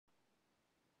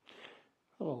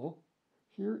Hello,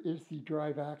 here is the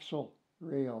drive axle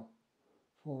rail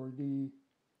for the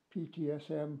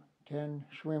PTS-M10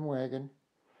 Schwimmwagen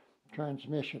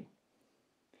transmission.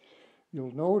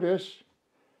 You'll notice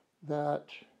that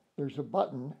there's a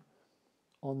button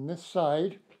on this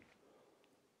side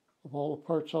of all the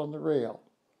parts on the rail.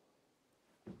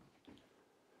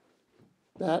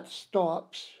 That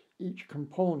stops each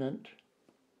component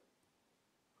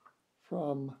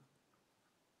from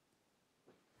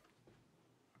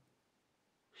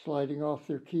sliding off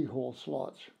their keyhole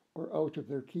slots or out of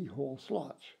their keyhole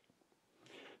slots.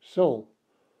 So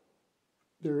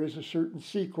there is a certain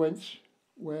sequence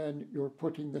when you're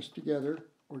putting this together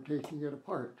or taking it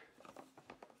apart.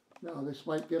 Now this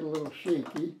might get a little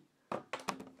shaky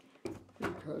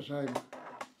because I'm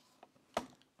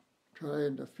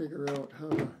trying to figure out how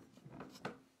to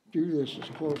do this as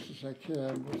close as I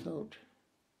can without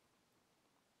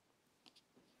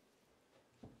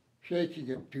shaking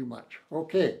it too much.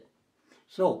 Okay,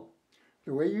 so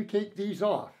the way you take these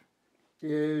off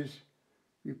is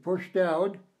you push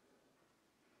down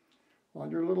on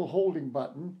your little holding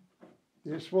button.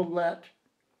 This will let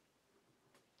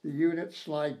the unit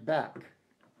slide back.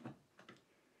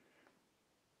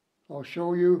 I'll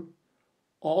show you,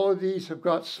 all of these have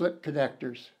got slip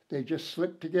connectors. They just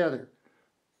slip together.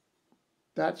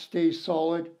 That stays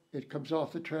solid, it comes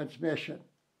off the transmission.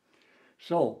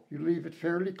 So you leave it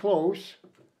fairly close,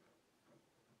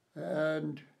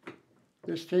 and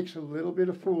this takes a little bit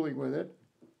of fooling with it.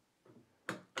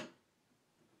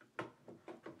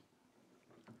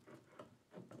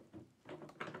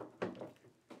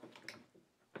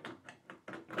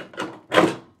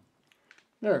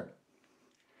 There,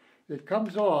 it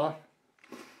comes off,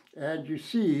 and you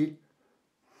see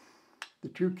the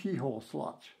two keyhole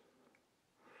slots.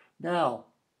 Now,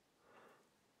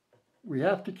 we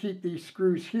have to keep these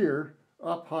screws here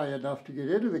up high enough to get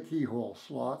into the keyhole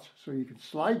slots so you can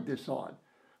slide this on.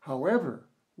 However,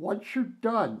 once you're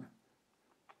done,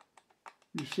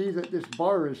 you see that this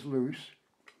bar is loose.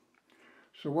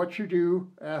 So what you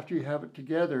do after you have it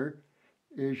together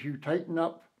is you tighten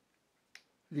up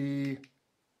the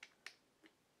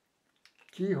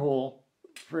keyhole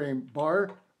frame bar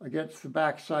against the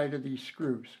back side of these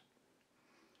screws.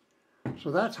 So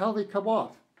that's how they come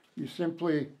off. You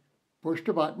simply push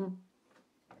the button.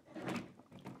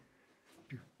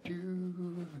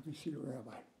 Let me see, where am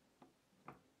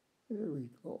I? There we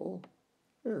go.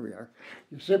 There we are.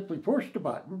 You simply push the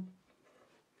button,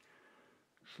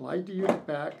 slide the unit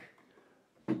back,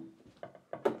 and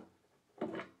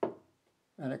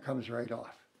it comes right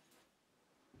off.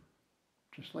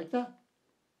 Just like that.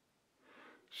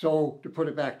 So to put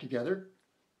it back together,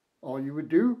 all you would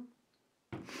do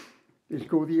is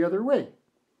go the other way.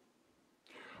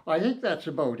 I think that's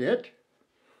about it.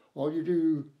 All you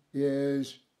do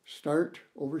is start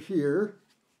over here,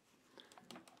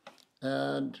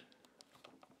 and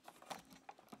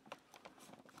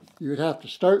you would have to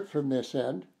start from this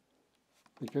end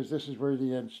because this is where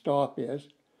the end stop is.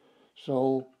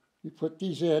 So you put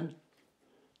these in,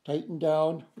 tighten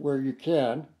down where you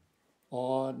can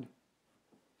on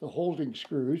the holding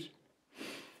screws.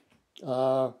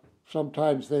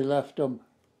 Sometimes they left them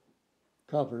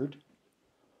covered,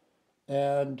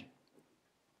 and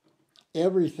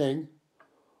everything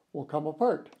will come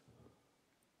apart.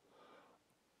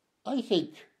 I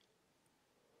think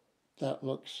that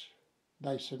looks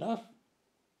nice enough.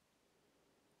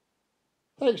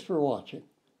 Thanks for watching.